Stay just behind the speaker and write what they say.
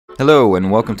Hello and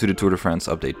welcome to the Tour de France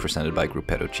update presented by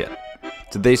Grupetto chat.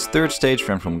 Today's third stage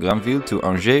ran from Granville to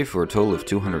Angers for a total of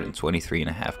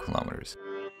 223.5 kilometers.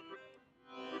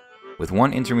 With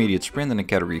one intermediate sprint and a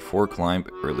category 4 climb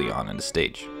early on in the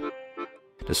stage.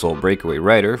 The sole breakaway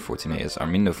rider, Fortune's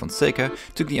Armindo Fonseca,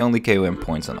 took the only KOM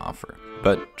points on offer,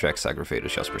 but track Sagravedo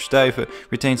Jasper Stuyven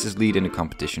retains his lead in the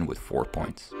competition with 4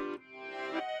 points.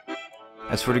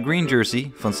 As for the green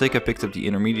jersey, Fonseca picked up the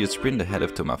intermediate sprint ahead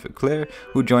of Thomas Voeckler,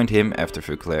 who joined him after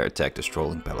Voeckler attacked the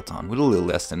strolling peloton with a little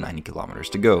less than 90 kilometers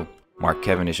to go. Mark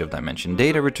Cavendish of Dimension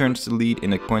Data returns to the lead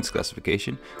in the points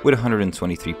classification with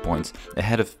 123 points,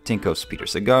 ahead of Tinkoff's Peter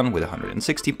Sagan with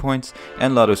 160 points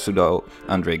and Lotto Soudal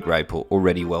Andre Greipel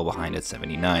already well behind at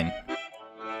 79.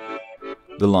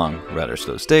 The long, rather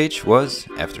slow stage was,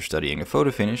 after studying a photo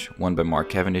finish, won by Mark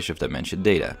Cavendish of Dimension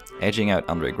Data, edging out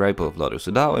Andre Greipel of Lotto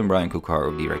Soudal and Brian Coquard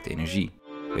of Direct Energie.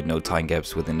 With no time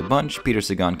gaps within the bunch, Peter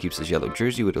Sagan keeps his yellow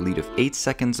jersey with a lead of 8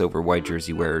 seconds over white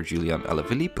jersey wearer Julian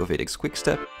Alaphilippe of ADEX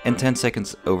Quickstep and 10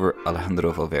 seconds over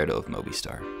Alejandro Valverde of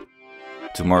Movistar.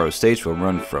 Tomorrow's stage will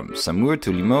run from Saumur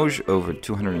to Limoges over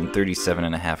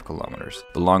 237.5 kilometers,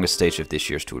 the longest stage of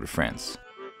this year's Tour de France.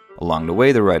 Along the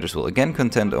way, the riders will again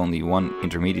contend only one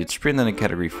intermediate sprint and a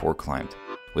category 4 climb.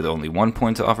 With only 1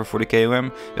 point to offer for the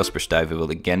KOM, Jasper Stuyven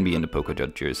will again be in the polka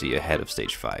dot jersey ahead of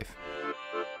stage 5.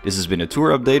 This has been a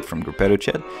tour update from Grupetto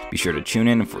chat. Be sure to tune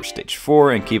in for stage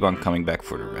 4 and keep on coming back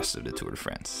for the rest of the Tour de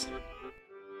France.